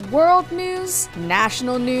world news,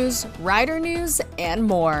 national news, rider news, and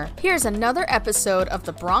more. Here's another episode of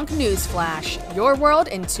the Bronc News Flash, your world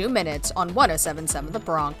in 2 minutes on 107.7 The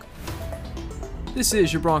Bronc. This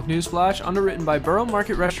is your Bronc News Flash, underwritten by Borough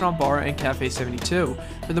Market Restaurant Bar and Cafe 72.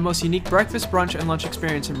 For the most unique breakfast, brunch, and lunch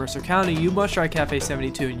experience in Mercer County, you must try Cafe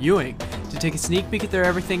 72 in Ewing. To take a sneak peek at their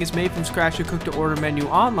everything is made from scratch to cook to order menu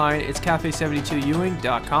online, it's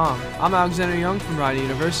cafe72ewing.com. I'm Alexander Junge from Rider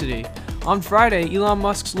University. On Friday, Elon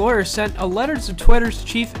Musk's lawyer sent a letter to Twitter's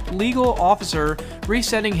chief legal officer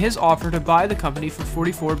resending his offer to buy the company for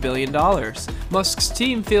 $44 billion. Musk's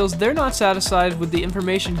team feels they're not satisfied with the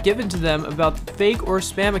information given to them about the fake or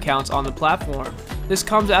spam accounts on the platform. This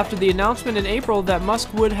comes after the announcement in April that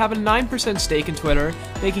Musk would have a 9% stake in Twitter,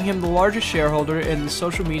 making him the largest shareholder in the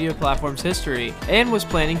social media platform's history, and was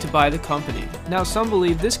planning to buy the company. Now, some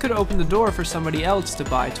believe this could open the door for somebody else to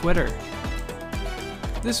buy Twitter.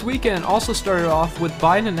 This weekend also started off with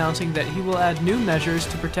Biden announcing that he will add new measures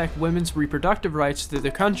to protect women's reproductive rights through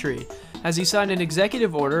the country, as he signed an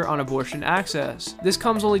executive order on abortion access. This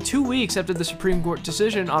comes only 2 weeks after the Supreme Court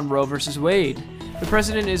decision on Roe v. Wade. The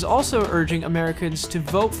president is also urging Americans to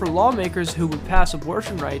vote for lawmakers who would pass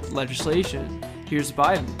abortion rights legislation. Here's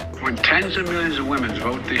Biden. When tens of millions of women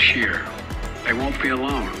vote this year, they won't be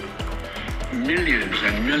alone. Millions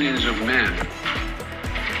and millions of men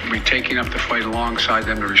will be taking up the fight alongside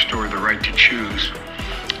them to restore the right to choose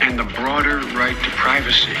and the broader right to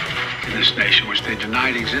privacy in this nation, which they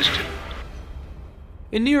denied existed.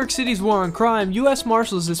 In New York City's war on crime, U.S.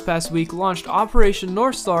 Marshals this past week launched Operation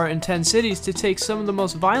North Star in 10 cities to take some of the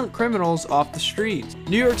most violent criminals off the streets.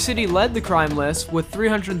 New York City led the crime list with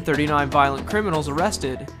 339 violent criminals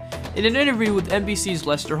arrested. In an interview with NBC's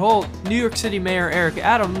Lester Holt, New York City Mayor Eric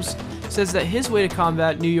Adams says that his way to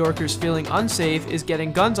combat New Yorkers feeling unsafe is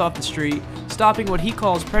getting guns off the street, stopping what he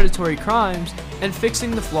calls predatory crimes, and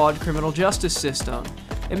fixing the flawed criminal justice system.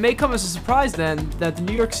 It may come as a surprise then that the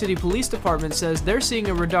New York City Police Department says they're seeing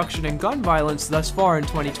a reduction in gun violence thus far in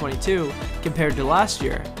 2022 compared to last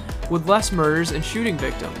year, with less murders and shooting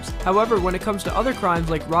victims. However, when it comes to other crimes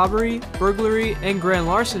like robbery, burglary, and grand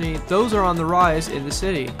larceny, those are on the rise in the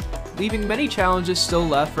city, leaving many challenges still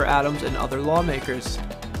left for Adams and other lawmakers.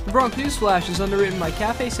 The Bronc News Flash is underwritten by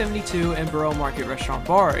Cafe 72 and Borough Market Restaurant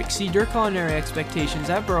Bar. Exceed your culinary expectations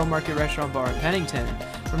at Borough Market Restaurant Bar in Pennington.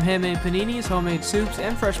 From handmade paninis, homemade soups,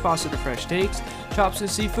 and fresh pasta to fresh steaks, chops and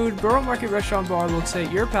seafood, Borough Market Restaurant Bar will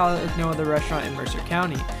excite your palate like no other restaurant in Mercer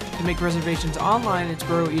County. To make reservations online, it's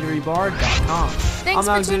boroughEateryBar.com. Thanks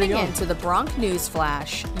for tuning in to the Bronc News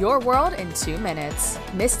Flash, your world in 2 minutes.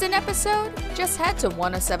 Missed an episode? Just head to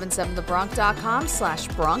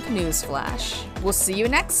 1077thebronc.com/Bronc News Flash. We'll see you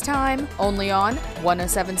next time, only on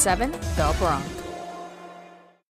 107.7 The Bronc.